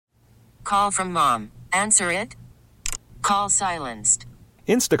Call from mom. Answer it. Call silenced.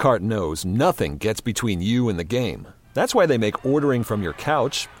 Instacart knows nothing gets between you and the game. That's why they make ordering from your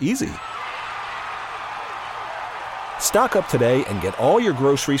couch easy. Stock up today and get all your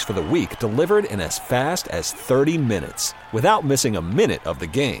groceries for the week delivered in as fast as 30 minutes without missing a minute of the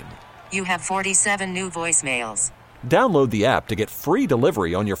game. You have 47 new voicemails. Download the app to get free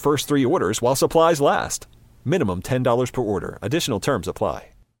delivery on your first 3 orders while supplies last. Minimum $10 per order. Additional terms apply.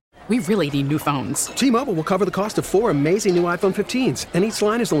 We really need new phones. T-Mobile will cover the cost of 4 amazing new iPhone 15s, and each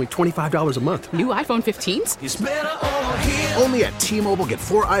line is only $25 a month. New iPhone 15s? It's better over here. Only at T-Mobile, get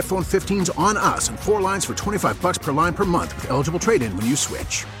 4 iPhone 15s on us and 4 lines for $25 per line per month with eligible trade-in when you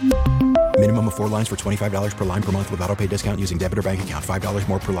switch. Minimum of 4 lines for $25 per line per month with autopay discount using debit or bank account. $5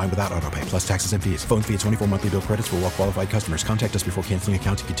 more per line without autopay, plus taxes and fees. Phone fee at 24 monthly bill credits for well-qualified customers. Contact us before canceling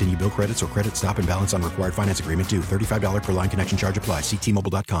account to continue bill credits or credit stop and balance on required finance agreement due. $35 per line connection charge applies. See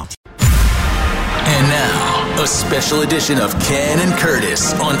T-Mobile.com. And now, a special edition of Ken and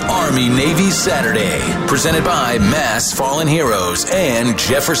Curtis on Army-Navy Saturday. Presented by Mass Fallen Heroes and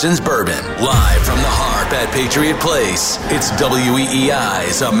Jefferson's Bourbon. Live from the Harp at Patriot Place, it's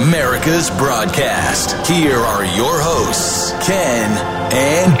WEEI's America's Broadcast. Here are your hosts, Ken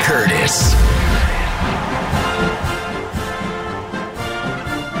and Curtis.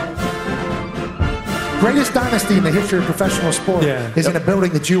 Greatest dynasty in the history of professional sport is in a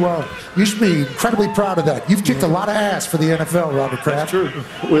building that you own. You should be incredibly proud of that. You've kicked a lot of ass for the NFL, Robert Kraft. That's true.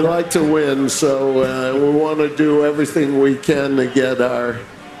 We like to win, so we want to do everything we can to get our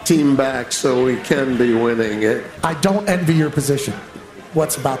team back so we can be winning it. I don't envy your position.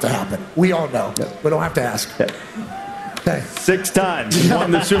 What's about to happen? We all know. We don't have to ask. Okay. 6 times. Won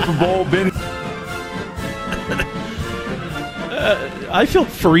the Super Bowl. Been. I feel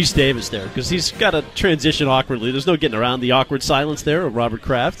Fareese Davis there because he's got to transition awkwardly. There's no getting around the awkward silence there of Robert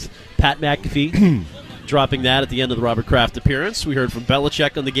Kraft. Pat McAfee dropping that at the end of the Robert Kraft appearance. We heard from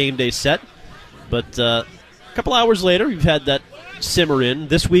Belichick on the game day set. But a couple hours later, you've had that simmer in.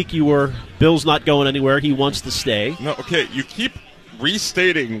 This week you were, Bill's not going anywhere. He wants to stay. No, okay, you keep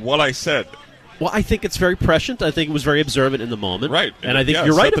restating what I said. Well, I think it's very prescient. I think it was very observant in the moment. Right. And I think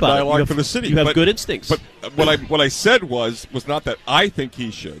you're right about it. You have, for the city. You have good instincts. But what I said was not that I think he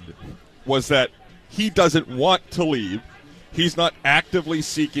should, was that he doesn't want to leave. He's not actively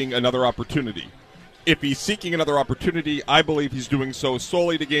seeking another opportunity. If he's seeking another opportunity, I believe he's doing so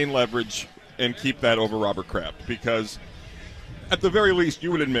solely to gain leverage and keep that over Robert Kraft. Because at the very least,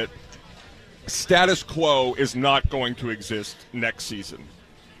 you would admit, status quo is not going to exist next season.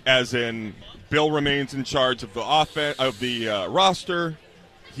 As in, Bill remains in charge of the roster.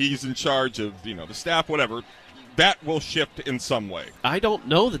 He's in charge of the staff, whatever. That will shift in some way. I don't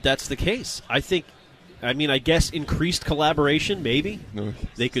know that that's the case. I guess increased collaboration, maybe.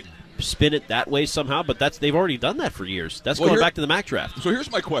 They could spin it that way somehow, but they've already done that for years. That's going back to the Mac draft. So here's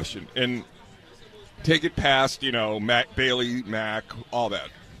my question, and take it past, Mac, Bailey, Mac, all that.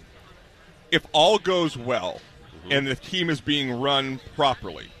 If all goes well and the team is being run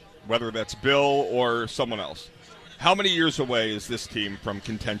properly, whether that's Bill or someone else, how many years away is this team from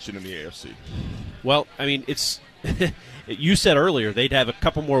contention in the AFC? Well, it's you said earlier they'd have a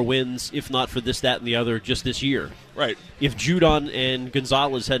couple more wins, if not for this, that, and the other, just this year. Right. If Judon and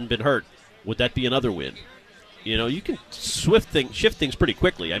Gonzalez hadn't been hurt, would that be another win? You can shift things pretty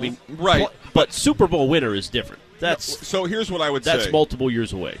quickly. Right. But Super Bowl winner is different. So here's what I would say. That's multiple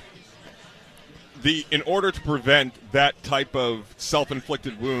years away. In order to prevent that type of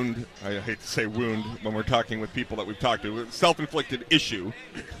self-inflicted wound, I hate to say wound when we're talking with people that we've talked to, self-inflicted issue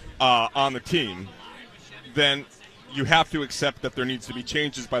on the team, then you have to accept that there needs to be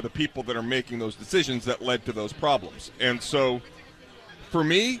changes by the people that are making those decisions that led to those problems. And so, for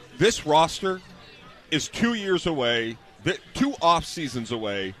me, this roster is 2 years away, 2 off seasons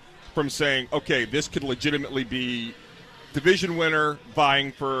away from saying, okay, this could legitimately be division winner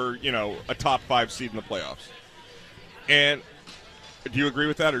vying for, a top 5 seed in the playoffs. And do you agree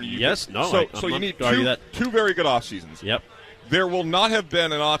with that? Or do you? Yes, no. So you need two very good off seasons. Yep. There will not have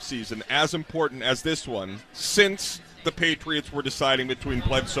been an off season as important as this one since the Patriots were deciding between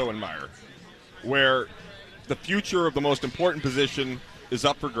Bledsoe and Meyer, where the future of the most important position is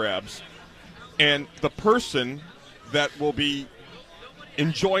up for grabs, and the person that will be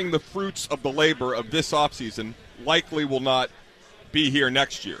enjoying the fruits of the labor of this offseason likely will not be here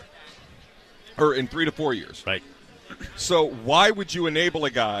next year or in 3 to 4 years. Right. So why would you enable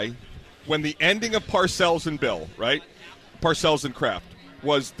a guy when the ending of Parcells and Bill, right? Parcells and Kraft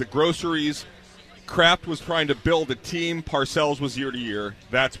was the groceries. Kraft was trying to build a team. Parcells was year to year.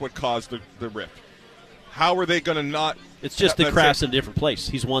 That's what caused the rift. How are they going to not It's just that Kraft's in a different place.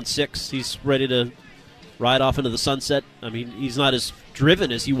 He's won 6. He's ready to ride off into the sunset. I mean, he's not as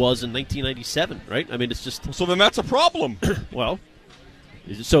driven as he was in 1997, right? I mean, it's just... So then that's a problem. Well,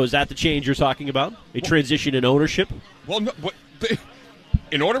 so is that the change you're talking about? A transition in ownership? Well, no,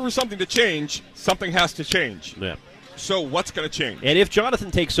 in order for something to change, something has to change. Yeah. So what's going to change? And if Jonathan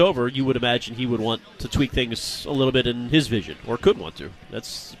takes over, you would imagine he would want to tweak things a little bit in his vision, or could want to.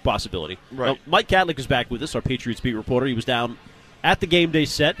 That's a possibility. Right. Now, Mike Kadlick is back with us, our Patriots beat reporter. He was down at the game day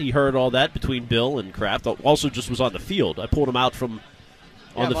set. He heard all that between Bill and Kraft. Also just was on the field. I pulled him out from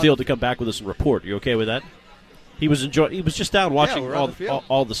on the field to come back with us and report. You okay with that? He was He was just down watching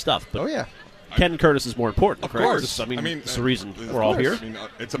all the stuff. But Ken Curtis is more important. Of correct? course. I mean, it's the reason we're all here. I mean,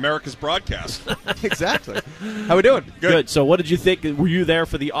 it's America's broadcast. Exactly. How we doing? Good. So what did you think? Were you there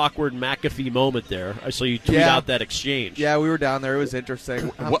for the awkward McAfee moment there? I saw you tweet out that exchange. Yeah, we were down there. It was interesting.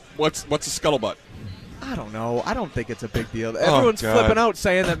 What's the scuttlebutt? I don't know. I don't think it's a big deal. Everyone's flipping out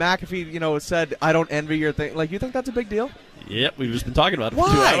saying that McAfee, said, I don't envy your thing. Like, you think that's a big deal? Yep, we've just been talking about it for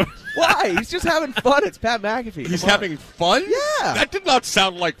 2 Why? hours. Why? He's just having fun. It's Pat McAfee. He's having fun? Yeah. That did not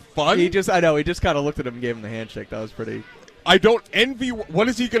sound like fun. He just kind of looked at him and gave him the handshake. That was pretty. I don't envy. What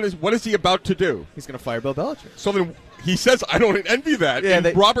is he about to do? He's going to fire Bill Belichick. So then he says, I don't envy that. Yeah,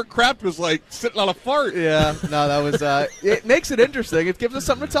 and Robert Kraft was like sitting on a fart. Yeah, no, that was. It makes it interesting. It gives us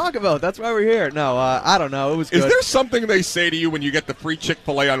something to talk about. That's why we're here. No, I don't know. It was good. Is there something they say to you when you get the free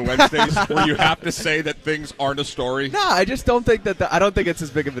Chick-fil-A on Wednesdays where you have to say that things aren't a story? No, I just don't think that. I don't think it's as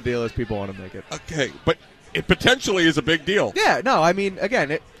big of a deal as people want to make it. Okay, but it potentially is a big deal. Yeah, no, I mean,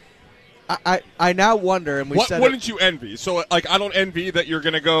 again, I now wonder, and what wouldn't you envy? So, like, I don't envy that you're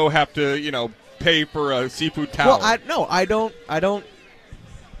going to go have to, pay for a seafood towel. Well, I don't.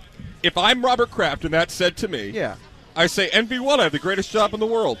 If I'm Robert Kraft and that's said to me, I say, envy what? I have the greatest job in the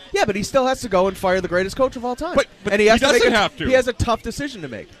world. Yeah, but he still has to go and fire the greatest coach of all time. But and he doesn't have to. He has a tough decision to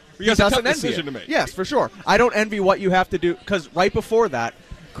make. He has a tough decision to make. Yes, for sure. I don't envy what you have to do, because right before that,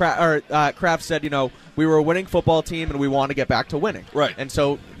 Kraft said, we were a winning football team and we want to get back to winning. Right. And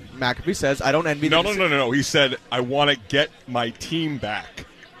so McAfee says, I don't envy No. He said, I want to get my team back.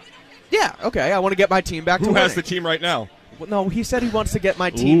 Yeah, okay. I want to get my team back to winning. winning. Who has the team right now? Well, no, he said he wants to get my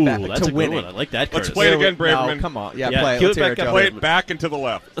team back that's to a winning. Good one. I like that, Curtis. Let's play it again, Braverman. No, come on. Yeah, play it. Let's hear it back up. Play it back and to the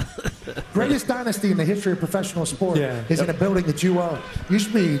left. Greatest dynasty in the history of professional sport is in a building that you own. You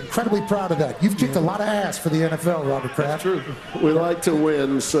should be incredibly proud of that. You've kicked a lot of ass for the NFL, Robert Kraft. That's true. We like to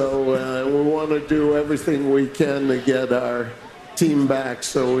win, so we want to do everything we can to get our team back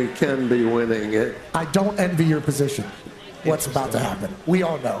so we can be winning it. I don't envy your position. What's about to happen? We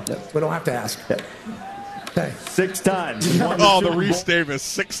all know. We don't have to ask. Okay. 6 times. The Reese Davis,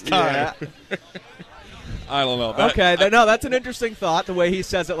 6 times. Yeah. I don't know. That's an interesting thought, the way he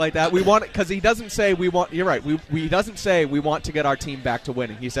says it like that. We want it because he doesn't say we want. You're right. He doesn't say we want to get our team back to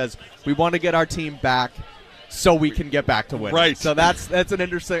winning. He says we want to get our team back so we can get back to winning. Right. So that's an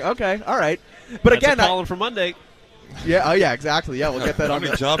interesting. Okay. All right. But that's again, a column for Monday. Yeah. Oh, yeah. Exactly. Yeah. We'll get that on. How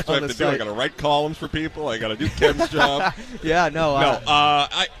many jobs do I have to do? I got to write columns for people. I got to do Ken's job. Yeah. No.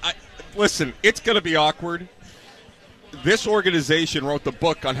 I listen. It's going to be awkward. This organization wrote the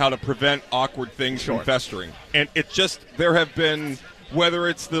book on how to prevent awkward things from festering, and it's just there have been, whether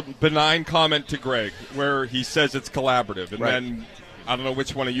it's the benign comment to Greg where he says it's collaborative, and then I don't know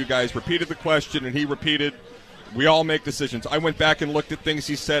which one of you guys repeated the question, and he repeated, we all make decisions. I went back and looked at things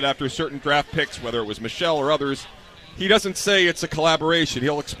he said after certain draft picks, whether it was Michelle or others. He doesn't say it's a collaboration.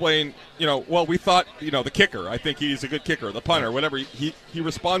 He'll explain, well, we thought, the kicker, I think he's a good kicker, the punter, whatever. He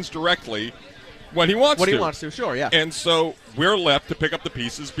responds directly when he wants to. When he wants to, sure, yeah. And so we're left to pick up the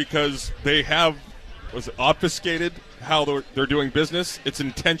pieces because they have obfuscated how they're doing business. It's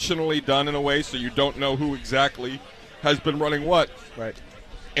intentionally done in a way so you don't know who exactly has been running what. Right.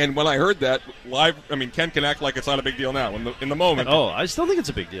 And when I heard that live, I mean, Ken can act like it's not a big deal now. In the moment, I still think it's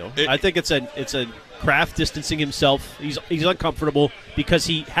a big deal. I think it's a Kraft distancing himself. He's uncomfortable because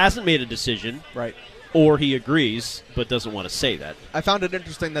he hasn't made a decision, right? Or he agrees but doesn't want to say that. I found it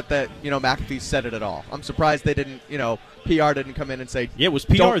interesting that McAfee said it at all. I'm surprised they didn't. PR didn't come in and say, "Yeah, was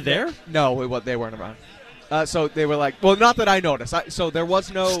PR there?" No, they weren't around. So they were like, well, not that I noticed. So there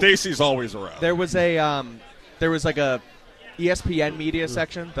was no. Stacy's always around. There was like a ESPN media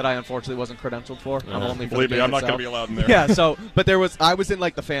section that I unfortunately wasn't credentialed for. Believe me, I'm not going to be allowed in there. Yeah, but I was in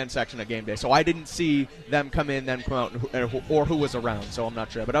like the fan section at Game Day, so I didn't see them come in, then come out, or who was around, so I'm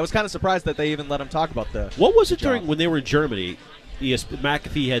not sure. But I was kind of surprised that they even let him talk about the What was it during when they were in Germany?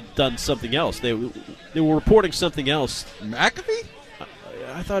 McAfee had done something else. They were reporting something else. McAfee?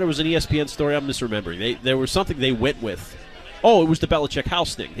 I thought it was an ESPN story. I'm misremembering. There was something they went with. Oh, it was the Belichick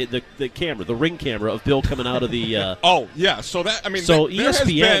house thing. The camera, the ring camera of Bill coming out of the. Oh yeah, so that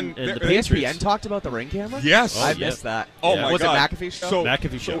ESPN and the Patriots. ESPN talked about the ring camera. Yes, I missed that. Oh my was God. it McAfee's show? So,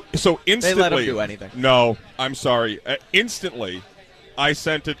 McAfee show. So instantly, they let him do anything. No, I'm sorry. Instantly, I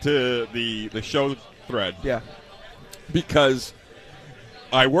sent it to the show thread. Yeah, because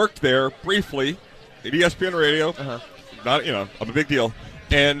I worked there briefly at ESPN Radio. Not I'm a big deal,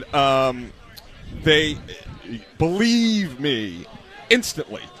 and they. Believe me,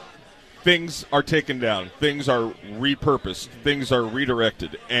 instantly, things are taken down. Things are repurposed. Things are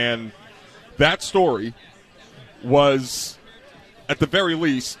redirected. And that story was, at the very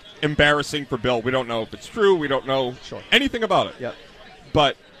least, embarrassing for Bill. We don't know if it's true. We don't know anything about it. Yep.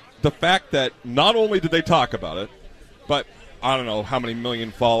 But the fact that not only did they talk about it, but I don't know how many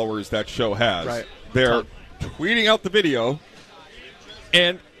million followers that show has. Right. They're tweeting out the video,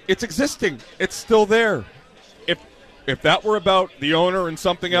 and it's existing. It's still there. If that were about the owner and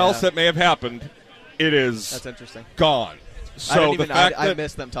something else that may have happened, that's interesting. Gone. So I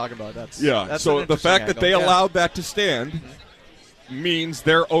missed them talking about it. That's so the fact that they allowed that to stand means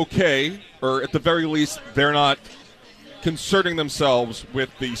they're okay, or at the very least, they're not concerning themselves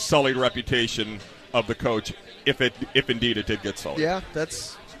with the sullied reputation of the coach, if indeed it did get sullied. Yeah,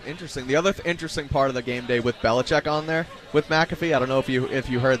 that's interesting. The other interesting part of the game day with Belichick on there with McAfee, I don't know if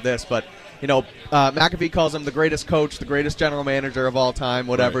you heard this, but McAfee calls him the greatest coach, the greatest general manager of all time,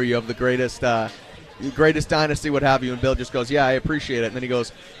 whatever. Right. You have the greatest dynasty, what have you. And Bill just goes, yeah, I appreciate it. And then he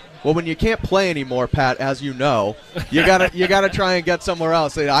goes, well, when you can't play anymore, Pat, as you know, you gotta try and get somewhere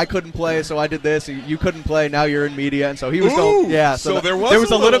else. I couldn't play, so I did this. You couldn't play, now you're in media, and so he was going. Yeah, so there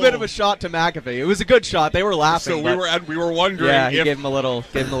was a little bit of a shot to McAfee. It was a good shot. They were laughing. So we were wondering. Yeah, he gave him a little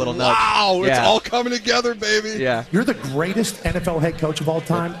nudge. Wow, it's all coming together, baby. Yeah, you're the greatest NFL head coach of all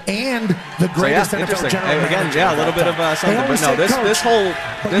time, and the greatest NFL general manager. Yeah, a little bit of something. But no, this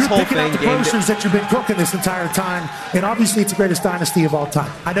whole thing. Out the groceries that you've been cooking this entire time, and obviously it's the greatest dynasty of all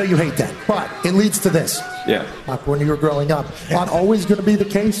time. I know you hate that, but it leads to this. Yeah. When you were growing up, not always going to be the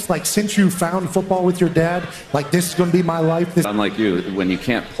case. Like, since you found football with your dad, like, this is going to be my life. Unlike you, when you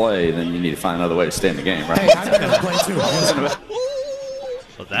can't play, then you need to find another way to stay in the game, right? Hey, I never play too.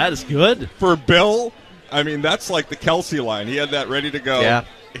 Well, that is good for Bill. I mean, that's like the Kelsey line. He had that ready to go. Yeah.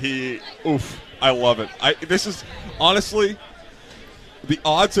 I love it. This is honestly. The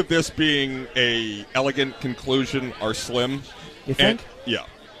odds of this being a elegant conclusion are slim. You think? Yeah.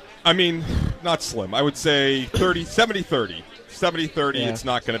 I mean, not slim. I would say 70-30. 70-30, it's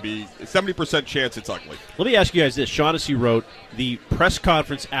not going to be 70% chance it's ugly. Let me ask you guys this. Shaughnessy wrote, the press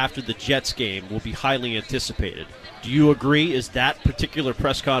conference after the Jets game will be highly anticipated. Do you agree? Is that particular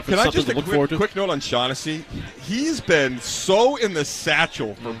press conference something to look forward to? Quick note on Shaughnessy. He's been so in the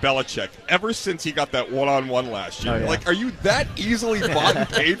satchel for Belichick ever since he got that one-on-one last year. Oh, yeah. Like, are you that easily bought and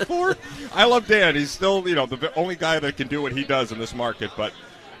paid for? I love Dan. He's still, the only guy that can do what he does in this market. But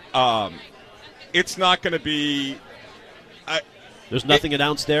it's not going to be. There's nothing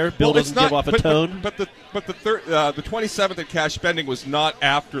announced there. Bill doesn't give off a tone. But the 27th at cash spending was not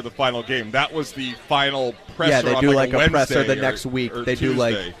after the final game. That was the final presser. Yeah, they do like a presser the or, next week. Or they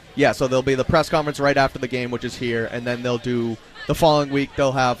Tuesday. do so there'll be the press conference right after the game, which is here, and then they'll do the following week.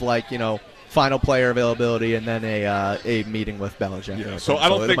 They'll have final player availability, and then a meeting with Belichick. Yeah, so I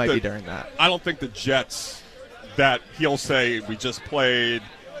don't think it might be during that. I don't think the Jets that he'll say we just played.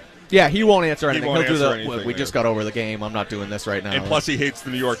 Yeah, he won't answer anything. He'll do anything we just got over the game. I'm not doing this right now. And plus, he hates the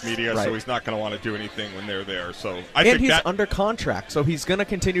New York media, right. So he's not going to want to do anything when they're there. So he's under contract, so he's going to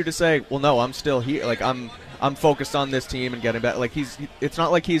continue to say, "Well, no, I'm still here. Like I'm focused on this team and getting back." Like it's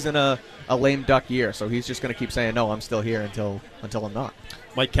not like he's in a lame duck year, so he's just going to keep saying, "No, I'm still here until I'm not."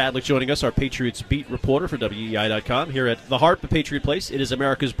 Mike Kadlick joining us, our Patriots beat reporter for WEI.com here at the Heart, the Patriot Place. It is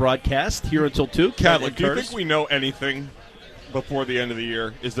America's broadcast here until 2. Kadlick, do you think we know anything before the end of the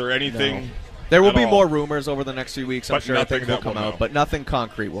year? Is there anything? No. There will be more rumors over the next few weeks, I'm sure. I think will come out, know. but nothing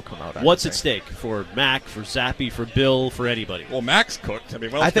concrete will come out. What's at stake for Mac, for Zappy, for Bill, for anybody? Well, Mac's cooked. I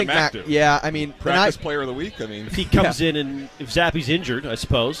mean, what else can Mac do? Yeah, I mean, practice player of the week. I mean, if he comes in and if Zappy's injured, I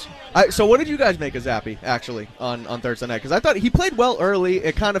suppose. So, what did you guys make of Zappy actually on Thursday night? Because I thought he played well early.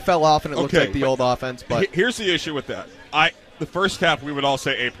 It kind of fell off, and it looked like the old offense. But here's the issue with that. The first half, we would all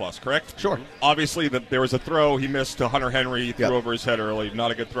say A+, correct? Sure. Obviously, there was a throw he missed to Hunter Henry. He threw over his head early. Not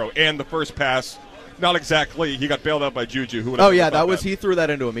a good throw. And the first pass, not exactly. He got bailed out by Juju. He threw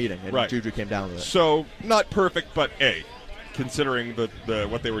that into a meeting, and right. Juju came down with it. So, not perfect, but considering the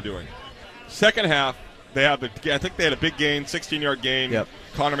what they were doing. Second half, I think they had a big gain, 16-yard gain. Yep.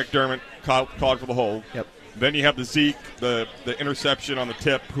 Connor McDermott called for the hold. Yep. Then you have the Zeke, the interception on the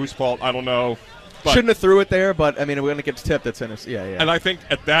tip. Whose fault? I don't know. Shouldn't have threw it there, but, I mean, when it gets tipped, it's in his – yeah. And I think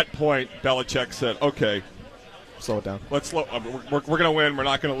at that point, Belichick said, okay, slow it down. We're going to win. We're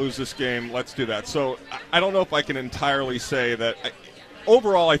not going to lose this game. Let's do that. So I don't know if I can entirely say that.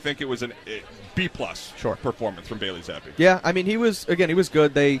 Overall, I think it was an B-plus performance from Bailey Zappi. Yeah, I mean, he was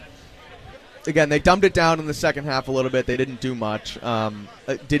good. They dumbed it down in the second half a little bit. They didn't do much.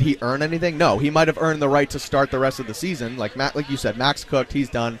 Did he earn anything? No. He might have earned the right to start the rest of the season. Like you said, Max cooked. He's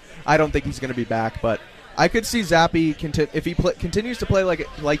done. I don't think he's going to be back, but I could see Zappi, if he continues to play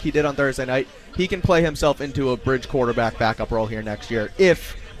like he did on Thursday night, he can play himself into a bridge quarterback backup role here next year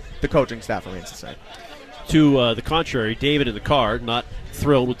if the coaching staff remains the same. To the contrary, David in the car, not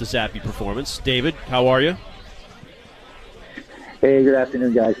thrilled with the Zappi performance. David, how are you? Hey, good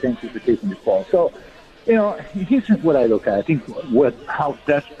afternoon, guys. Thank you for taking the call. So, here's what I look at. I think how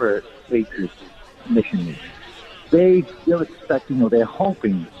desperate Patriots' mission is. They're expecting, they're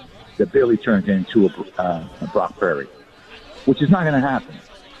hoping that Billy turns into a Brock Prairie, which is not going to happen.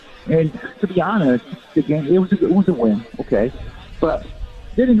 And to be honest, the game it was a win, okay, but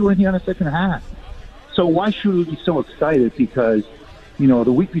they didn't do anything on the second half. So why should we be so excited? Because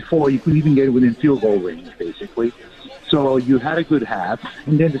the week before you couldn't even get it within field goal range, basically. So you had a good half,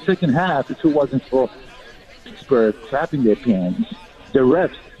 and then the second half, if it wasn't for Pittsburgh crapping their pants, the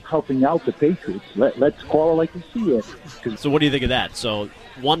refs helping out the Patriots. Let's call it like we see it. So what do you think of that? So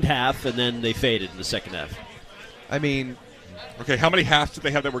one half, and then they faded in the second half. I mean, okay, how many halves did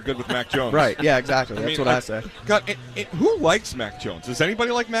they have that were good with Mac Jones? Right, yeah, exactly. That's what I say. God, who likes Mac Jones? Does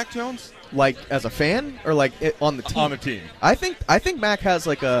anybody like Mac Jones? Like as a fan, or like on the team? On the team. I think Mac has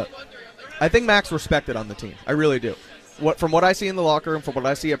I think Mac's respected on the team. I really do. From what I see in the locker room, from what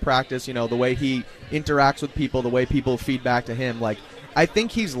I see at practice, the way he interacts with people, the way people feed back to him, I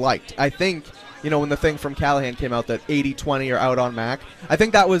think he's liked. I think, when the thing from Callahan came out that 80-20 are out on Mac, I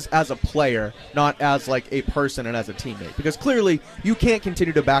think that was as a player, not as a person and as a teammate. Because clearly, you can't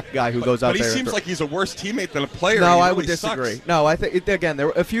continue to back a guy who goes out there. But he seems like he's a worse teammate than a player. No, I would disagree. Sucks. No, I think, again, there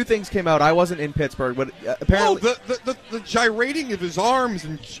were a few things came out. I wasn't in Pittsburgh, but apparently... the gyrating of his arms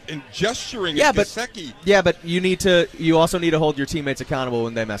and gesturing at Gesicki. Yeah, but you also need to hold your teammates accountable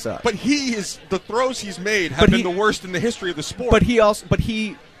when they mess up. But the throws he's made have been the worst in the history of the sport. But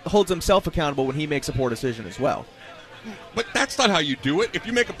he holds himself accountable when he makes a poor decision as well. But that's not how you do it. If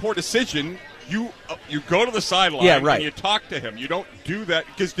you make a poor decision, you go to the sideline and you talk to him. You don't do that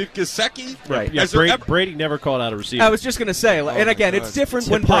because Gesicki, right? Yeah, Brady never called out a receiver. I was just going to say, and again, it's different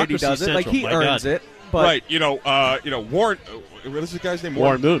when Brady does it. He earns it. But right, Warren. What is this guy's name?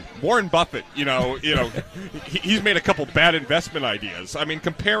 Warren Moon. Warren Buffett. He's made a couple bad investment ideas. I mean,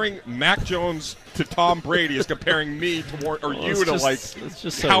 comparing Mac Jones to Tom Brady is comparing me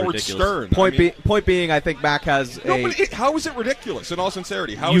to Howard Stern. Point being, I think Mac has how is it ridiculous? In all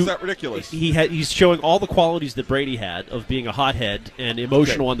sincerity, how is that ridiculous? He's showing all the qualities that Brady had of being a hothead and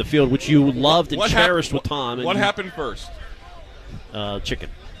emotional on the field, which you loved and cherished with Tom. What happened first? Chicken.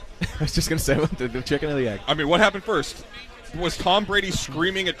 I was just going to say the chicken or the egg. I mean, what happened first? Was Tom Brady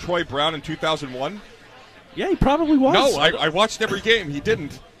screaming at Troy Brown in 2001? Yeah, he probably was. No, I watched every game. He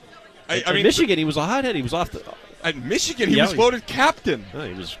didn't. I mean, Michigan, he was a hothead. He was off the. At Michigan, he was voted captain. Oh,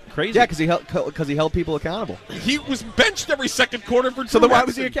 he was crazy. Yeah, because he held people accountable. He was benched every second quarter for. So then why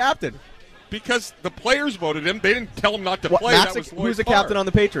was he a captain? Because the players voted him. They didn't tell him not to play. Who's the captain on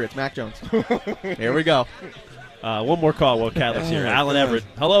the Patriots? Mac Jones. Here we go. One more call while Kadlick's here. Alan Everett.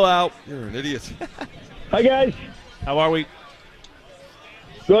 Hello, Al. You're an idiot. Hi, guys. How are we?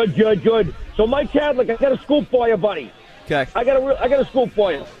 Good. So, Mike Kadlick, I got a scoop for you, buddy. Okay. I got a scoop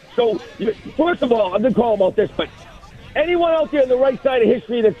for you. So, first of all, I've been calling about this, but anyone out there on the right side of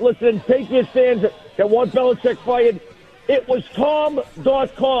history that's listening, Patriots fans that want Belichick fired, it was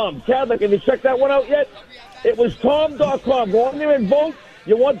Tom.com. Kadlick, have you checked that one out yet? It was Tom.com. Go on there and vote.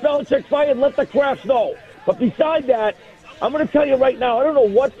 You want Belichick fired? Let the Krafts know. But beside that, I'm going to tell you right now, I don't know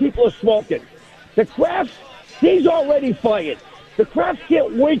what people are smoking. The Krafts, he's already fired. The Krafts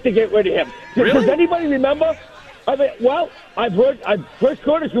can't wait to get rid of him. Really? Does anybody remember? I've heard Chris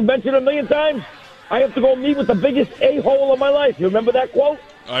Curtis, you mentioned it a million times. I have to go meet with the biggest a-hole of my life. You remember that quote?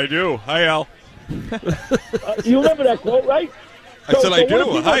 I do. Hi, Al. You remember that quote, right? I said I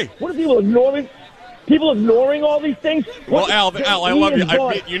do. Hi. What are people ignoring? People ignoring all these things? Well, Al, I love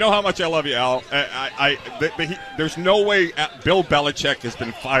you. You know how much I love you, Al. There's no way Bill Belichick has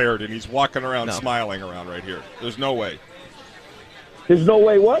been fired and he's walking around smiling around right here. There's no way. There's no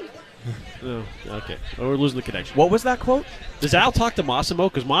way what? Oh, okay. Oh, we're losing the connection. What was that quote? Does Al talk to Massimo?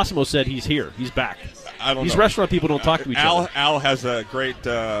 Because Massimo said he's here. He's back. I don't know. These restaurant people don't talk to each other. Al has a great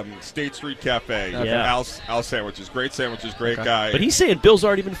State Street Cafe. Okay. Yeah. Al sandwiches. Great sandwiches. Great guy. But he's saying Bill's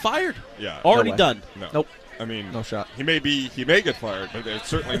already been fired. Yeah. Already done. No. Nope. I mean, no shot. He may get fired, but it's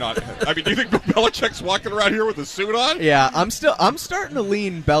certainly not. I mean, do you think Bill Belichick's walking around here with a suit on? Yeah, I'm starting to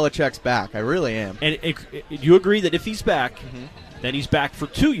lean Belichick's back. I really am. And you agree that if he's back, then he's back for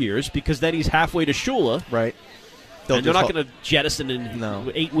 2 years because then he's halfway to Shula. Right. And they're not going to jettison in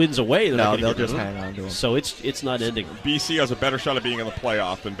 8 wins away. They'll just hang on to him. So it's not ending. BC has a better shot of being in the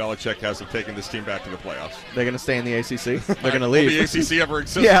playoff than Belichick has of taking this team back to the playoffs. They're going to stay in the ACC. They're going to leave. Will the ACC ever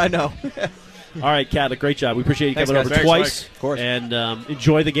exist? Yeah, I know. All right, Kadlick, great job. We appreciate you coming over twice. Of course. And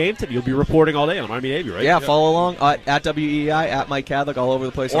enjoy the game today. You'll be reporting all day on Army Navy, right? Yeah, follow along at WEI, at Mike Kadlick, all over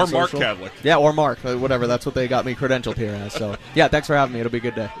the place. Or on Mark social. Kadlick. Yeah, or Mark. Whatever. That's what they got me credentialed here as. So, yeah, thanks for having me. It'll be a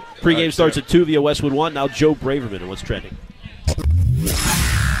good day. Pre-game starts at 2 via Westwood 1. Now Joe Braverman and what's trending.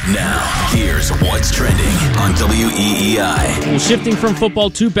 Now, here's what's trending on WEEI. Well, shifting from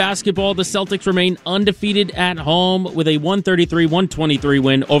football to basketball, the Celtics remain undefeated at home with a 133-123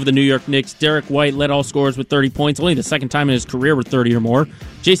 win over the New York Knicks. Derek White led all scorers with 30 points, only the second time in his career with 30 or more.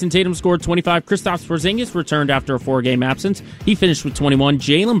 Jason Tatum scored 25. Kristaps Porzingis returned after a 4-game absence. He finished with 21.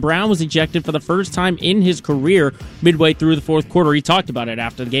 Jaylen Brown was ejected for the first time in his career midway through the fourth quarter. He talked about it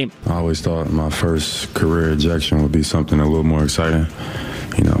after the game. I always thought my first career ejection would be something a little more exciting.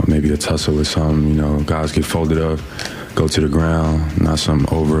 You know, maybe a tussle with some, guys get folded up, go to the ground, not some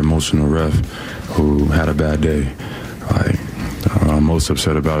over-emotional ref who had a bad day. I'm most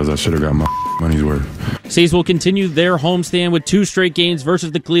upset about is I should have got my money's worth. Saints will continue their homestand with 2 straight games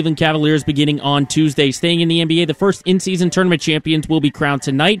versus the Cleveland Cavaliers beginning on Tuesday. Staying in the NBA, the first in-season tournament champions will be crowned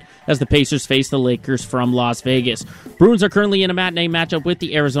tonight as the Pacers face the Lakers from Las Vegas. Bruins are currently in a matinee matchup with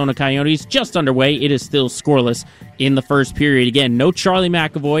the Arizona Coyotes. Just underway, it is still scoreless in the first period. Again, no Charlie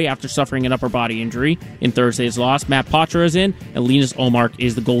McAvoy after suffering an upper body injury in Thursday's loss. Matt Patra is in, and Linus Ullmark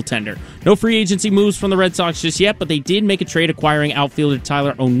is the goaltender. No free agency moves from the Red Sox just yet, but they did make a trade acquiring outfielder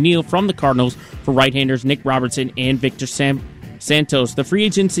Tyler O'Neill from the Cardinals for right-handers Nick Robertson and Victor Santos. The free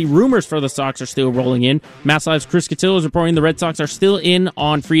agency rumors for the Sox are still rolling in. Mass Live's Chris Cotillo is reporting the Red Sox are still in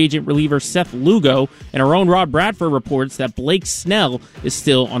on free agent reliever Seth Lugo, and our own Rob Bradford reports that Blake Snell is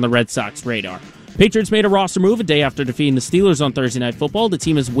still on the Red Sox radar. Patriots made a roster move a day after defeating the Steelers on Thursday Night Football. The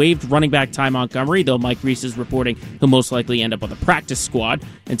team has waived running back Ty Montgomery, though Mike Reese is reporting he'll most likely end up on the practice squad.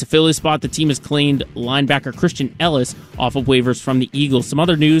 And to fill his spot, the team has claimed linebacker Christian Ellis off of waivers from the Eagles. Some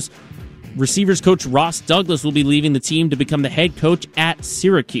other news. Receivers coach Ross Douglas will be leaving the team to become the head coach at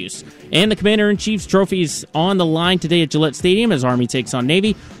Syracuse. And the Commander-in-Chief's trophy is on the line today at Gillette Stadium as Army takes on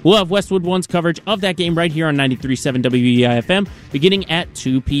Navy. We'll have Westwood One's coverage of that game right here on 93.7 WEEI-FM beginning at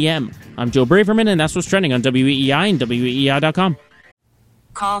 2 p.m. I'm Joe Braverman, and that's what's trending on WEEI and WEEI.com.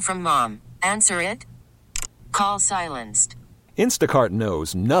 Call from mom. Answer it. Call silenced. Instacart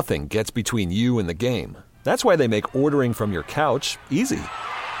knows nothing gets between you and the game. That's why they make ordering from your couch easy.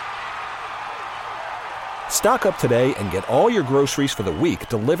 Stock up today and get all your groceries for the week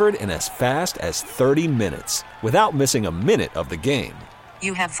delivered in as fast as 30 minutes without missing a minute of the game.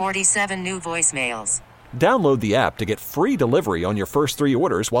 You have 47 new voicemails. Download the app to get free delivery on your first 3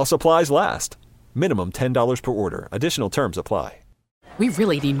 orders while supplies last. Minimum $10 per order. Additional terms apply. We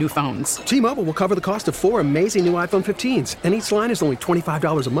really need new phones. T-Mobile will cover the cost of 4 amazing new iPhone 15s, and each line is only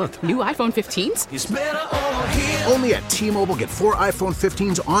 $25 a month. New iPhone 15s? It's better over here. Only at T-Mobile, get 4 iPhone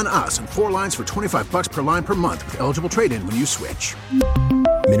 15s on us and 4 lines for $25 per line per month with eligible trade-in when you switch.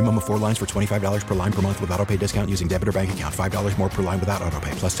 Minimum of 4 lines for $25 per line per month with autopay discount using debit or bank account. $5 more per line without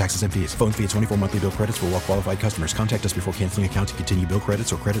autopay, plus taxes and fees. Phone fee at 24 monthly bill credits for well-qualified customers. Contact us before canceling account to continue bill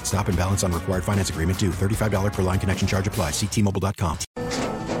credits or credit stop and balance on required finance agreement due. $35 per line connection charge applies. See T-Mobile.com.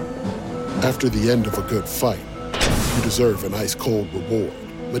 After the end of a good fight, you deserve an ice-cold reward.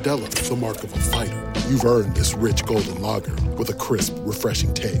 Modelo is the mark of a fighter. You've earned this rich golden lager with a crisp,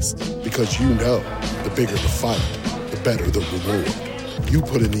 refreshing taste. Because you know, the bigger the fight, the better the reward. You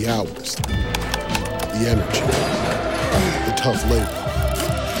put in the hours, the energy, the tough labor.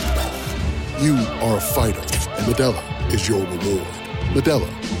 You are a fighter, and Modelo is your reward. Modelo,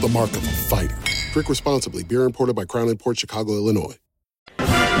 the mark of a fighter. Drink responsibly. Beer imported by Crown Imports, Chicago, Illinois.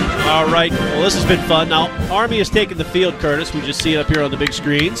 All right. Well, this has been fun. Now, Army has taken the field, Curtis. We just see it up here on the big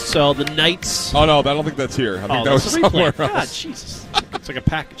screens. So the Knights. Oh, no, I don't think that's here. I think that was somewhere else. God, Jesus. It's like a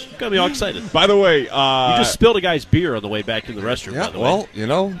package. You got me all excited. By the way, you just spilled a guy's beer on the way back to the restroom, by the way. Well, you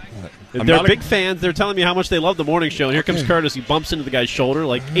know. They're big fans. They're telling me how much they love the morning show. And here comes Curtis. He bumps into the guy's shoulder,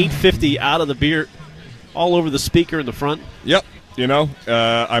 like 850 out of the beer, all over the speaker in the front. Yep.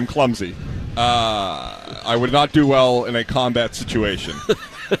 I'm clumsy. I would not do well in a combat situation.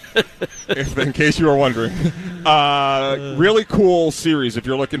 In case you were wondering. Really cool series if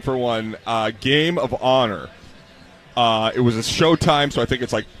you're looking for one. Game of Honor. It was a Showtime, so I think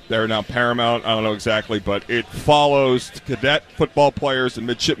it's like they're now Paramount. I don't know exactly, but it follows cadet football players and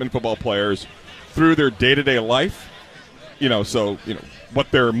midshipman football players through their day-to-day life. What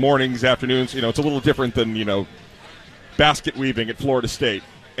their mornings, afternoons. It's a little different than basket weaving at Florida State,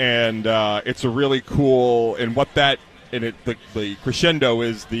 and it's a really cool. And the crescendo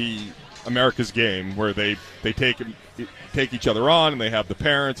is the America's Game, where they take each other on, and they have the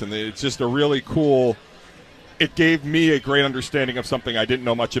parents, and it's just a really cool. It gave me a great understanding of something I didn't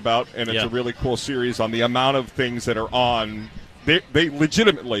know much about, and it's a really cool series on the amount of things that are on. They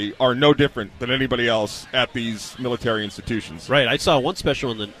legitimately are no different than anybody else at these military institutions. Right. I saw one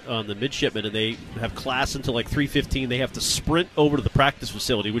special on the midshipmen, and they have class until like 3:15. They have to sprint over to the practice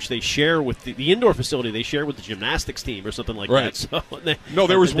facility, which they share with the indoor facility. They share with the gymnastics team or something like that. So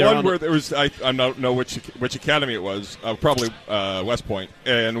there was one where there was I don't know which academy it was, probably West Point,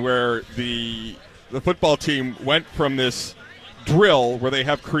 and where the football team went from this drill where they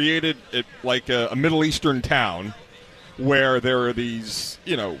have created it like a Middle Eastern town, where there are these,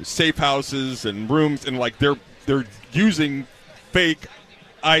 safe houses and rooms, and like they're using fake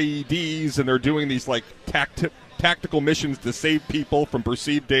IEDs, and they're doing these like tactical missions to save people from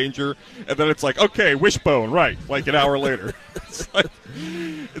perceived danger, and then it's like, okay, wishbone, right? Like an hour later,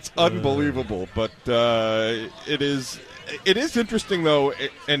 it's unbelievable. But it is interesting though,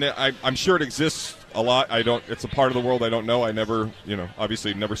 and I'm sure it exists a lot. It's a part of the world I don't know. I never,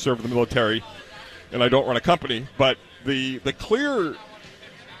 obviously never served in the military, and I don't run a company, but. The clear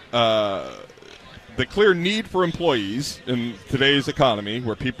need for employees in today's economy,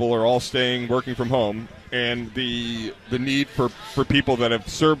 where people are all working from home, and the need for people that have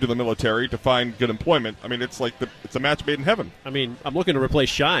served in the military to find good employment. I mean, it's a match made in heaven. I mean, I'm looking to replace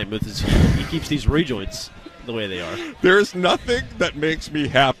Shime with he keeps these rejoins the way they are. There is nothing that makes me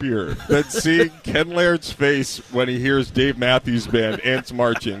happier than seeing Ken Laird's face when he hears Dave Matthews Band Ants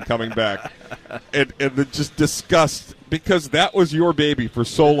Marching coming back, and the just disgust, because that was your baby for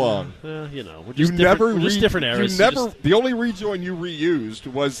so long. We're just different eras. The only rejoin you reused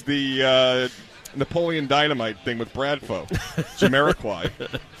was the Napoleon Dynamite thing with Bradfo, Jamiroquai.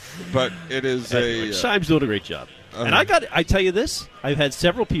 But it is Shime's doing a great job. And I tell you this, I've had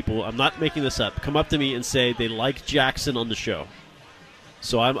several people, I'm not making this up, come up to me and say they like Jackson on the show.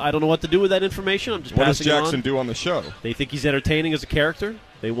 So I don't know what to do with that information. I'm just What does passing it on. Jackson do on the show? They think he's entertaining as a character.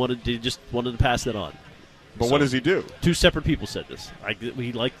 They just wanted to pass that on. But what does he do? Two separate people said this.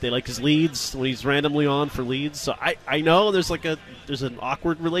 They like his leads when he's randomly on for leads. So I know there's an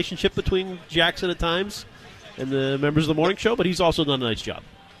awkward relationship between Jackson at times and the members of the morning show, but he's also done a nice job.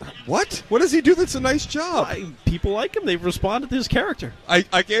 What? What does he do that's a nice job? People like him. They've responded to his character.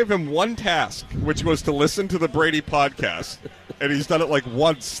 I gave him one task, which was to listen to the Brady podcast, and he's done it like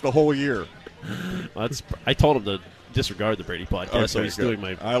once the whole year. I told him to disregard the Brady podcast, so he's doing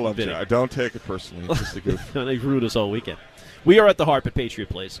my I love bidding. it. I don't take it personally. It's just a goof. They ruined us all weekend. We are at the Harp at Patriot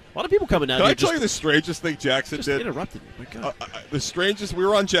Place. A lot of people coming out Can here. I tell you the strangest thing Jackson just did? Interrupted me. My God. The strangest. We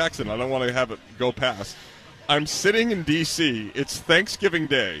were on Jackson. I don't want to have it go past. I'm sitting in D.C. It's Thanksgiving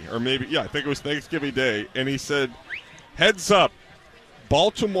Day, or maybe, I think it was Thanksgiving Day, and he said, heads up,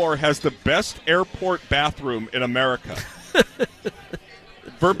 Baltimore has the best airport bathroom in America.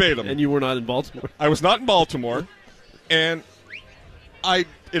 Verbatim. And you were not in Baltimore? I was not in Baltimore, and it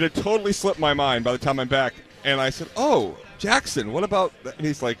had totally slipped my mind by the time I'm back, and I said, oh, Jackson, what about that? And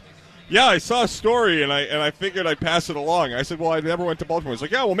he's like, yeah, I saw a story, and I figured I'd pass it along. I said, well, I never went to Baltimore. He's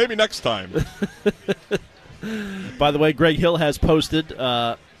like, yeah, well, maybe next time. By the way, Greg Hill has posted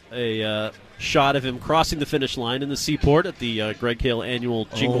a shot of him crossing the finish line in the Seaport at the Greg Hill annual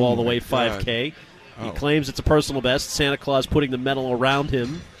Jingle All the Way 5K. He claims it's a personal best. Santa Claus putting the medal around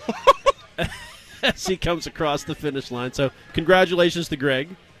him as he comes across the finish line. So congratulations to Greg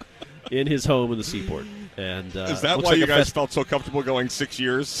in his home in the Seaport. And is that why you guys felt so comfortable going 6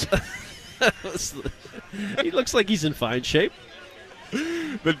 years? He looks like he's in fine shape.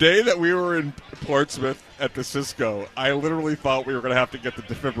 The day that we were in Portsmouth at the Cisco, I literally thought we were going to have to get the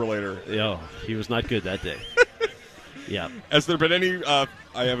defibrillator. Yeah, he was not good that day. Yeah. Has there been any? I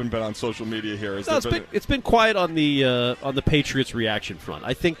haven't been on social media here. It's been quiet on the Patriots reaction front,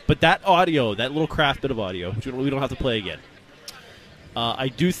 I think. But that audio, that little Kraft bit of audio, which we don't have to play again, I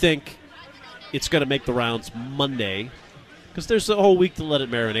do think it's going to make the rounds Monday, because there's a whole week to let it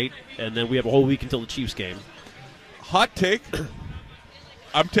marinate, and then we have a whole week until the Chiefs game. Hot take.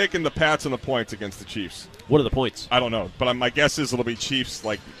 I'm taking the Pats and the points against the Chiefs. What are the points? I don't know, but my guess is it'll be Chiefs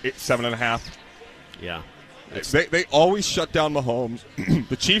like 7.5. Yeah. They always shut down Mahomes.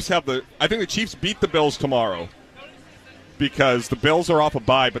 The Chiefs I think the Chiefs beat the Bills tomorrow because the Bills are off a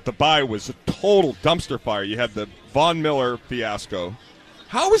bye, but the bye was a total dumpster fire. You had the Von Miller fiasco.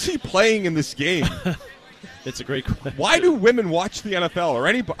 How is he playing in this game? It's a great question. Why do women watch the NFL or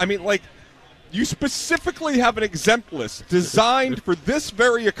anybody? I mean, like, you specifically have an exempt list designed for this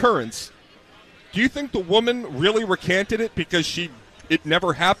very occurrence. Do you think the woman really recanted it because it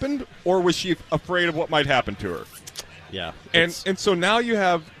never happened, or was she afraid of what might happen to her? Yeah. And so now you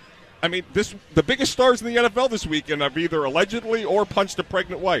have, I mean, the biggest stars in the NFL this weekend have either allegedly or punched a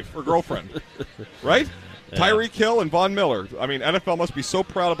pregnant wife or girlfriend, right? Yeah. Tyreek Hill and Von Miller. I mean, NFL must be so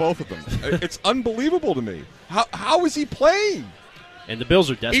proud of both of them. It's unbelievable to me. How is he playing? And the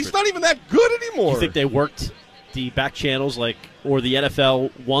Bills are desperate. He's not even that good anymore. You think they worked the back channels or the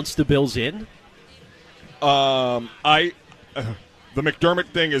NFL wants the Bills in? The McDermott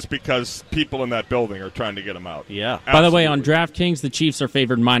thing is because people in that building are trying to get him out. Yeah. Absolutely. By the way, on DraftKings, the Chiefs are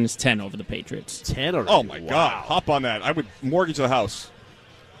favored -10 over the Patriots. 10 already? Oh, my God. Hop on that. I would mortgage the house.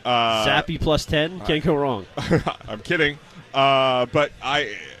 Zappy +10? Can't go wrong. I'm kidding. But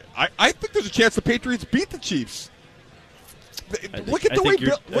I think there's a chance the Patriots beat the Chiefs. Look at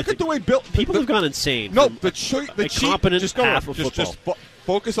the way Bill. People have gone insane. No, the Chiefs. Competent half of football. Just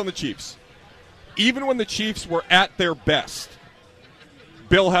focus on the Chiefs. Even when the Chiefs were at their best,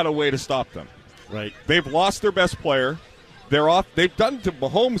 Bill had a way to stop them. Right. They've lost their best player. They're off. They've done to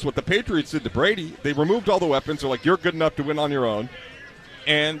Mahomes what the Patriots did to Brady. They removed all the weapons. They're like, you're good enough to win on your own.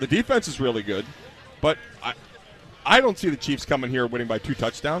 And the defense is really good. But I don't see the Chiefs coming here winning by 2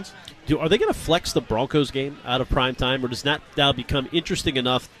 touchdowns. Are they going to flex the Broncos game out of prime time, or does that'll become interesting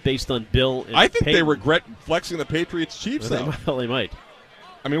enough based on Bill and I think Peyton? they regret flexing the Patriots-Chiefs, though. Well, they might.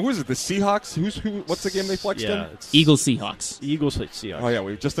 I mean, who is it? The Seahawks? What's the game they flexed in? Eagles-Seahawks. Eagles-Seahawks. Oh, yeah,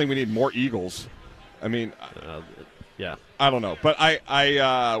 we just think we need more Eagles. I mean, yeah. I don't know. But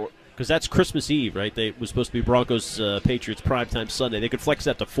because that's Christmas Eve, right? They was supposed to be Broncos Patriots primetime Sunday. They could flex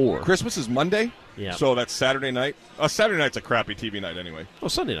that to 4. Christmas is Monday? Yeah. So that's Saturday night? Saturday night's a crappy TV night anyway. Oh,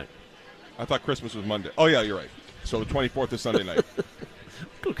 Sunday night. I thought Christmas was Monday. Oh, yeah, you're right. So the 24th is Sunday night. I'm a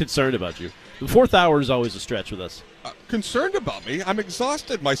little concerned about you. The 4th hour is always a stretch with us. Concerned about me? I'm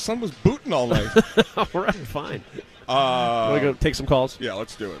exhausted. My son was booting all night. All right, fine. Want to go take some calls? Yeah,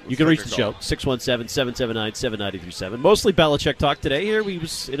 let's do it. You can reach the show, 617-779-7937. Mostly Belichick talk today. Here we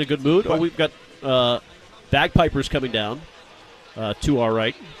was in a good mood. We've got bagpipers coming down to our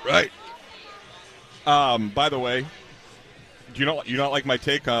right. Right. By the way, do you not like my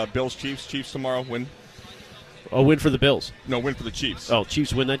take? Bills Chiefs tomorrow win. Oh, win for the Bills. No, win for the Chiefs. Oh,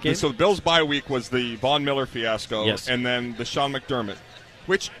 Chiefs win that game. And so the Bills' bye week was the Von Miller fiasco, yes, and then the Sean McDermott,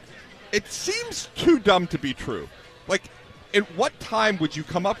 which it seems too dumb to be true. Like, at what time would you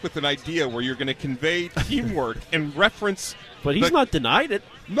come up with an idea where you're going to convey teamwork and reference? But he's not denied it.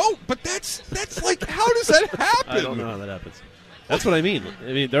 No, but that's like, how does that happen? I don't know how that happens. That's what I mean.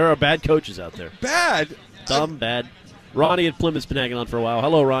 I mean, there are bad coaches out there. Bad? Dumb, bad. Ronnie at Plymouth's been hanging on for a while.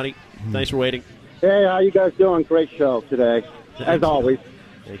 Hello, Ronnie. Thanks for waiting. Hey, how you guys doing? Great show today, as always.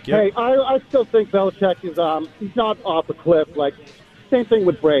 Thank you. Hey, I still think Belichick is he's not off a cliff. Like, same thing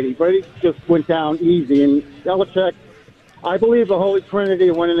with Brady. Brady just went down easy, and Belichick, I believe the Holy Trinity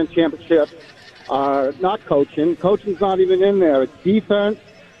of winning a championship are not coaching. Coaching's not even in there. It's defense,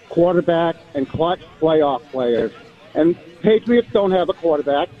 quarterback, and clutch playoff players. And Patriots don't have a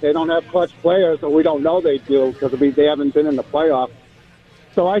quarterback. They don't have clutch players, or we don't know they do because they haven't been in the playoffs.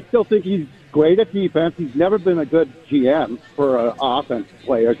 So I still think he's great at defense. He's never been a good GM for offense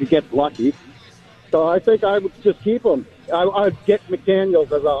players. He gets lucky. So I think I would just keep him. I'd get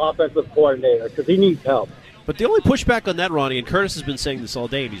McDaniels as an offensive coordinator because he needs help. But the only pushback on that, Ronnie, and Curtis has been saying this all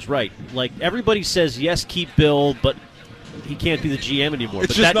day, and he's right. Like, everybody says, yes, keep Bill, but he can't be the GM anymore.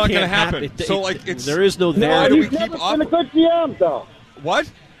 It's but just that not going to happen. happen. There is no there. Why do we He's keep never been a good GM, though. What?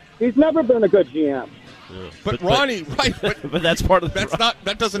 He's never been a good GM. Yeah. But Ronnie, right? But that's part of the.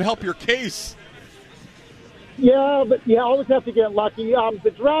 That doesn't help your case. Yeah, but you always have to get lucky.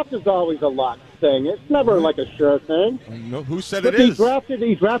 The draft is always a luck thing. It's never like a sure thing. No, who said but it is?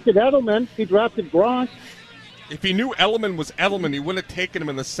 He drafted Edelman. He drafted Gronk. If he knew Edelman was Edelman, he wouldn't have taken him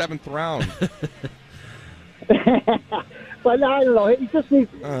in the 7th round. But I don't know. He just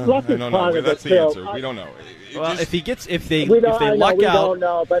needs luck. I don't know. That's the answer. We don't know. Well, if they luck out, don't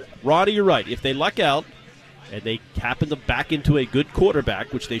know, but Ronnie, you're right. If they luck out and they happen to back into a good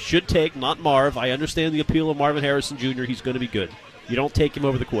quarterback, which they should take, not Marv. I understand the appeal of Marvin Harrison Jr. He's going to be good. You don't take him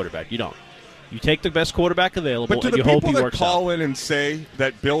over the quarterback. You don't. You take the best quarterback available, But do and the you hope people he that works call out. in and say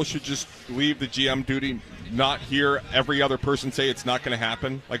that Bill should just leave the GM duty, not hear every other person say it's not going to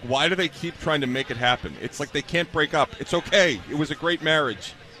happen? Like, why do they keep trying to make it happen? It's like they can't break up. It's okay. It was a great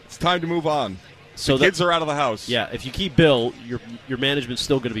marriage. It's time to move on. So the kids are out of the house. Yeah, if you keep Bill, your management's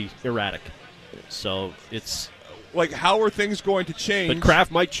still going to be erratic. So it's like, how are things going to change? But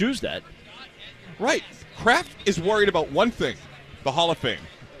Kraft might choose that. Right. Kraft is worried about one thing, the Hall of Fame.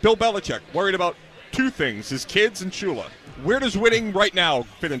 Bill Belichick worried about two things, his kids and Shula. Where does winning right now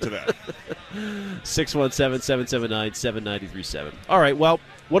fit into that? 617-779-7937. All right, well,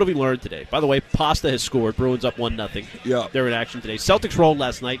 what have we learned today? By the way, Pasta has scored. Bruins up 1-0. Yeah. They're in action today. Celtics rolled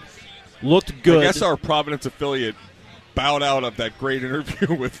last night. Looked good. I guess our Providence affiliate bowed out of that great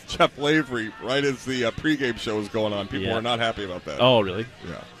interview with Jeff Lavery right as the pregame show was going on. People are not happy about that. Oh, really?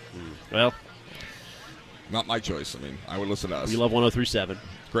 Yeah. Well, not my choice. I mean, I would listen to us. We love 103.7.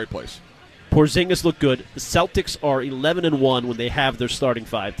 Great place. Porzingis looked good. The Celtics are 11-1 when they have their starting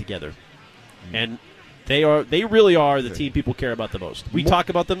five together. And they really are the team people care about the most. We talk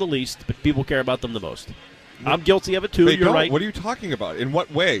about them the least, but people care about them the most. I'm guilty of it too. You're right. What are you talking about? In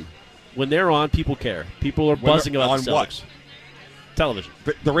what way? When they're on, people care. People are buzzing about the Celtics. What? Television.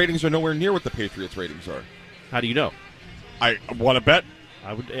 The ratings are nowhere near what the Patriots ratings are. How do you know? I want to bet.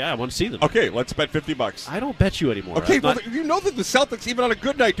 I want to see them. Okay, let's bet $50. I don't bet you anymore. Okay, you know that the Celtics, even on a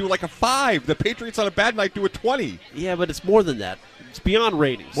good night, do like a 5. The Patriots on a bad night do a 20. Yeah, but it's more than that. It's beyond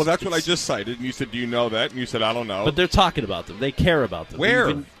ratings. Well, that's what I just cited, and you said, do you know that? And you said, I don't know. But they're talking about them. They care about them. Where?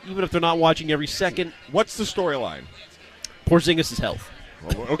 Even if they're not watching every second. What's the storyline? Porzingis' health.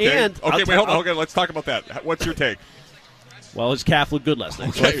 Okay, And wait, hold on. Okay, let's talk about that. What's your take? Well, his calf looked good last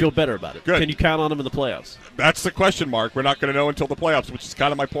night, so I feel better about it. Good. Can you count on him in the playoffs? That's the question mark. We're not going to know until the playoffs, which is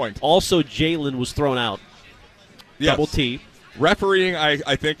kind of my point. Also, Jaylen was thrown out. Yes. Double T. Refereeing, I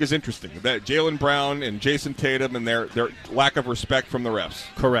think, is interesting. That Jaylen Brown and Jason Tatum and their lack of respect from the refs.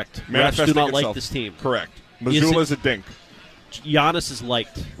 Correct. Refs do Manifesting not itself. like this team. Correct. Missoula's a dink. Giannis is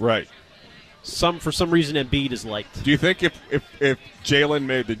liked. Right. For some reason, Embiid is liked. Do you think if Jaylen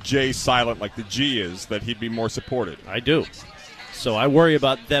made the J silent like the G is, that he'd be more supported? I do. So I worry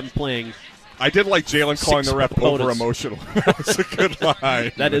about them playing. I did like Jaylen calling the ref over-emotional. That's a good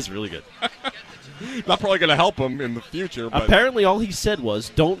line. That is really good. Not probably going to help him in the future. But apparently, all he said was,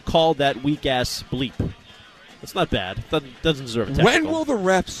 "Don't call that weak-ass bleep." That's not bad. That doesn't deserve a technical. When will the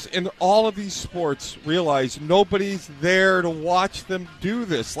refs in all of these sports realize nobody's there to watch them do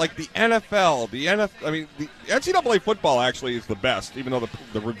this? Like the NFL, the NCAA football actually is the best, even though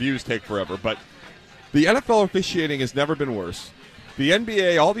the reviews take forever. But the NFL officiating has never been worse. The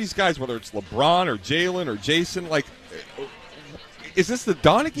NBA, all these guys, whether it's LeBron or Jaylen or Jason, like, is this the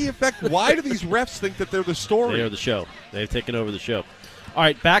Donaghy effect? Why do these refs think that they're the story? They are the show. They've taken over the show. All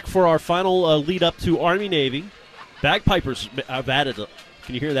right, back for our final lead up to Army-Navy. Bagpipers have added.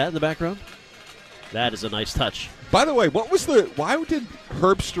 Can you hear that in the background? That is a nice touch. By the way, why did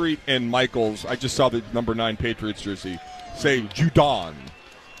Herb Street and Michaels, I just saw the number 9 Patriots jersey, say Judon?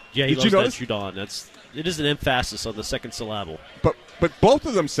 Yeah, he Did loves you that Judon. It is an emphasis on the second syllable. But both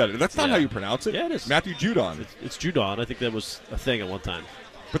of them said it. That's not how you pronounce it. Yeah, it is. Matthew Judon. It's Judon. I think that was a thing at one time.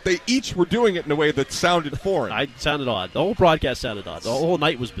 But they each were doing it in a way that sounded foreign. It sounded odd. The whole broadcast sounded odd. The whole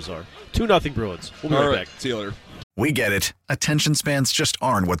night was bizarre. 2-0 Bruins. We'll be right back. See you later. We get it. Attention spans just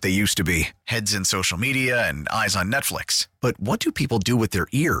aren't what they used to be. Heads in social media and eyes on Netflix. But what do people do with their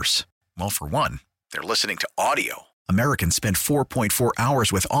ears? Well, for one, they're listening to audio. Americans spend 4.4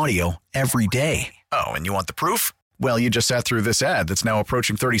 hours with audio every day. Oh, and you want the proof? Well, you just sat through this ad that's now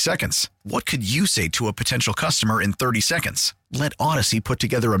approaching 30 seconds. What could you say to a potential customer in 30 seconds? Let Odyssey put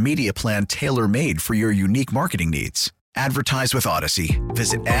together a media plan tailor-made for your unique marketing needs. Advertise with Odyssey.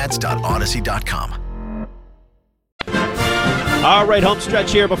 Visit ads.odyssey.com. All right, home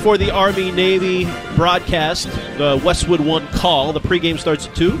stretch here before the Army-Navy broadcast. The Westwood 1 call. The pregame starts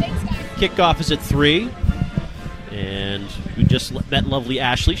at 2. Kickoff is at 3. And we just met lovely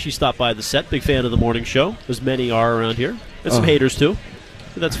Ashley. She stopped by the set. Big fan of the morning show, as many are around here. And some haters, too.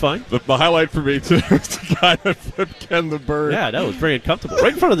 But that's fine. The highlight for me, too, is the guy that flipped Ken the Bird. Yeah, that was very uncomfortable.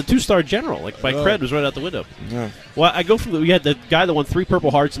 Right in front of the 2-star general. Like, my cred was right out the window. Yeah. Well, I go from we had the guy that won 3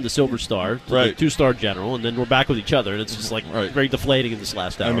 Purple Hearts and the Silver Star to the 2-star general, and then we're back with each other, and it's just, like, very deflating in this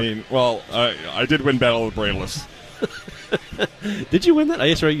last hour. I mean, well, I did win Battle of the Brainless. Did you win that?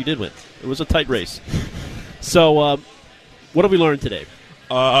 Yes, right, you did win. It was a tight race. So, what have we learned today?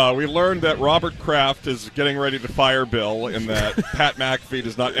 We learned that Robert Kraft is getting ready to fire Bill, and that Pat McAfee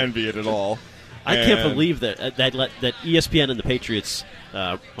does not envy it at all. I can't believe that ESPN and the Patriots.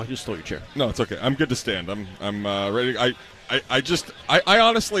 I just stole your chair. No, it's okay. I'm good to stand. I'm ready. I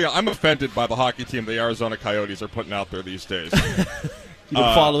honestly, I'm offended by the hockey team the Arizona Coyotes are putting out there these days. You've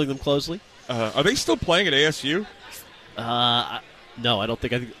been following them closely? Are they still playing at ASU? No, I don't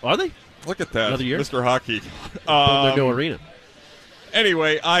think. Are they? Look at that, Another year? Mr. Hockey. Their new arena.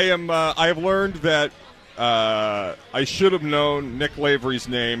 Anyway, I have learned that I should have known Nick Lavery's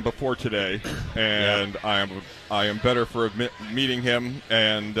name before today, and I am better for meeting him.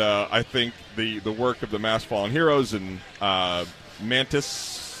 And I think the work of the Mass Fallen Heroes and Blue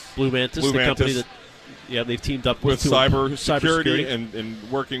Mantis, the company that they've teamed up with cyber security and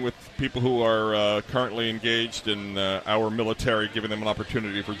working with people who are currently engaged in our military, giving them an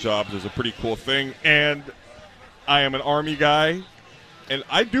opportunity for jobs is a pretty cool thing. And I am an Army guy. And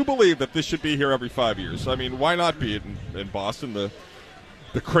I do believe that this should be here every 5 years. I mean, why not be in Boston, the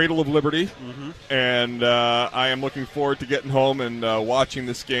cradle of liberty? Mm-hmm. And I am looking forward to getting home and watching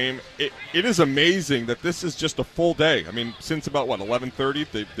this game. It is amazing that this is just a full day. I mean, since about,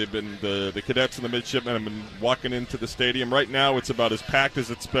 11:30, they've been the cadets and the midshipmen have been walking into the stadium. Right now it's about as packed as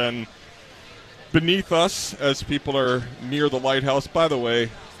it's been beneath us as people are near the lighthouse. By the way,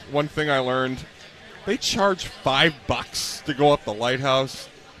 one thing I learned, they charge $5 to go up the lighthouse.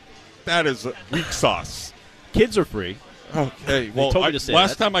 That is weak sauce. Kids are free. Okay. Well, told me to say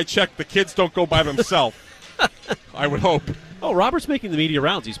last that. time I checked, the kids don't go by themselves. I would hope. Oh, Robert's making the media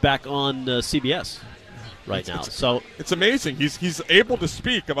rounds. He's back on CBS right now. So it's amazing. He's able to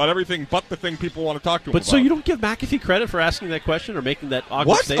speak about everything but the thing people want to talk to him But about. so you don't give McAfee credit for asking that question or making that awkward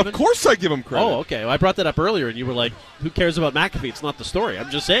What? statement? Of course I give him credit. Oh, okay. Well, I brought that up earlier, and you were like, who cares about McAfee? It's not the story. I'm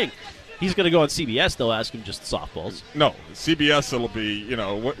just saying. He's going to go on CBS. They'll ask him just softballs. No, CBS. It'll be.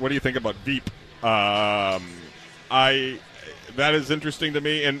 What do you think about Veep? That is interesting to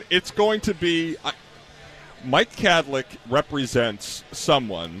me, and it's going to be. Mike Kadlick represents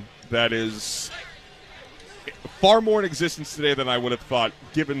someone that is far more in existence today than I would have thought,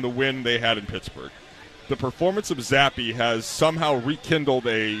 given the win they had in Pittsburgh. The performance of Zappe has somehow rekindled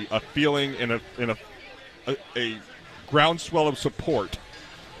a feeling in a groundswell of support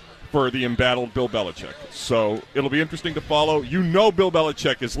for the embattled Bill Belichick. So it'll be interesting to follow. Bill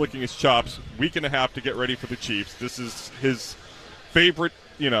Belichick is licking his chops week and a half to get ready for the Chiefs. This is his favorite,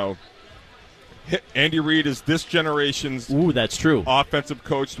 Andy Reid is this generation's that's true. offensive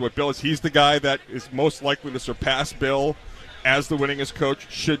coach to what Bill is. He's the guy that is most likely to surpass Bill as the winningest coach.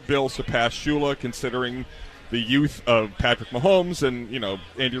 Should Bill surpass Shula, considering the youth of Patrick Mahomes, and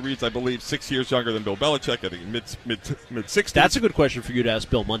Andy Reid's, I believe, 6 years younger than Bill Belichick. I think mid-60s. That's a good question for you to ask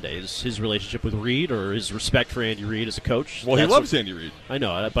Bill Monday. Is his relationship with Reid or his respect for Andy Reid as a coach? Well, he loves Andy Reid. I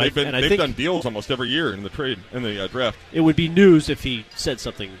know. They've done deals almost every year in the draft. It would be news if he said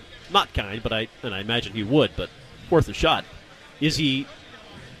something not kind, but I imagine he would, but worth a shot. Is he?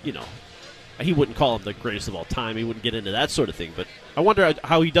 He wouldn't call him the greatest of all time. He wouldn't get into that sort of thing. But I wonder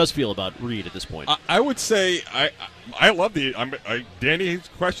how he does feel about Reid at this point. I would say I love Danny's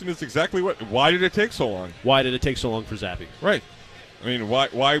question is exactly why did it take so long? Why did it take so long for Zappe? Right. I mean,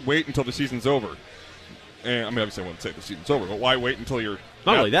 why wait until the season's over? And obviously I wouldn't say the season's over, but why wait until you're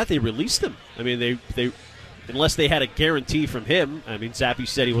not only that, they released him. I mean, they unless they had a guarantee from him. I mean, Zappe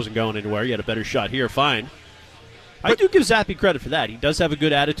said he wasn't going anywhere. He had a better shot here. Fine. I do give Zappe credit for that. He does have a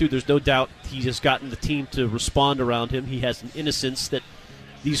good attitude. There's no doubt he has gotten the team to respond around him. He has an innocence that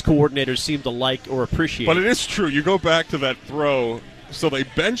these coordinators seem to like or appreciate. But it is true. You go back to that throw. So they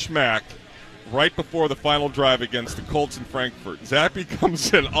bench Mac right before the final drive against the Colts in Frankfurt. Zappe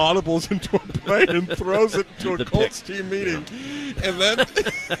comes in, audibles into a play, and throws it to a Colts team meeting. Yeah. And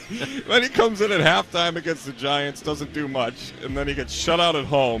then he comes in at halftime against the Giants, doesn't do much, and then he gets shut out at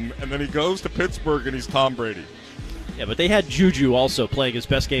home, and then he goes to Pittsburgh and he's Tom Brady. Yeah, but they had Juju also playing his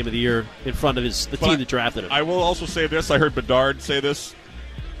best game of the year in front of the team that drafted him. I will also say this. I heard Bedard say this.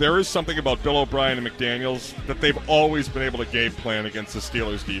 There is something about Bill O'Brien and McDaniels that they've always been able to game plan against the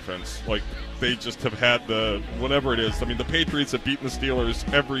Steelers' defense. Like, they just have had whatever it is. I mean, the Patriots have beaten the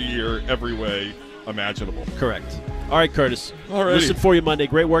Steelers every year, every way imaginable. Correct. All right, Curtis. Alrighty. Listen for you Monday.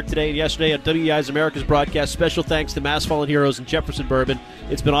 Great work today and yesterday on WEI's America's broadcast. Special thanks to Mass Fallen Heroes and Jefferson Bourbon.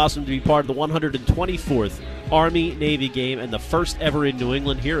 It's been awesome to be part of the 124th Army-Navy game and the first ever in New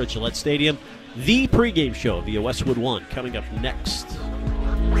England here at Gillette Stadium. The pregame show via Westwood One coming up next.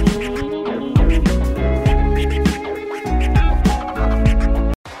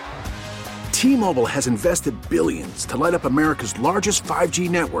 T-Mobile has invested billions to light up America's largest 5G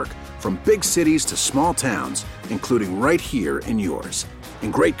network, from big cities to small towns, including right here in yours.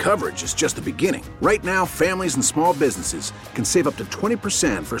 And great coverage is just the beginning. Right now, families and small businesses can save up to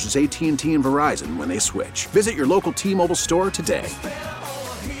 20% versus AT&T and Verizon when they switch. Visit your local T-Mobile store today.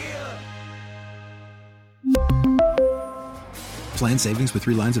 Plan savings with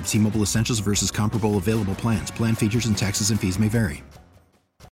 3 lines of T-Mobile Essentials versus comparable available plans. Plan features and taxes and fees may vary.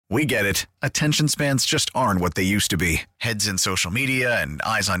 We get it. Attention spans just aren't what they used to be. Heads in social media and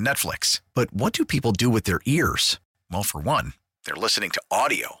eyes on Netflix. But what do people do with their ears? Well, for one, they're listening to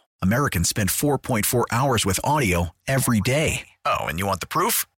audio. Americans spend 4.4 hours with audio every day. Oh, and you want the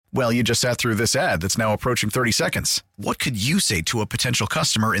proof? Well, you just sat through this ad that's now approaching 30 seconds. What could you say to a potential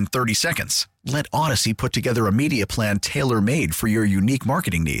customer in 30 seconds? Let Odyssey put together a media plan tailor-made for your unique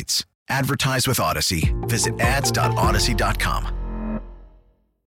marketing needs. Advertise with Odyssey. Visit ads.odyssey.com.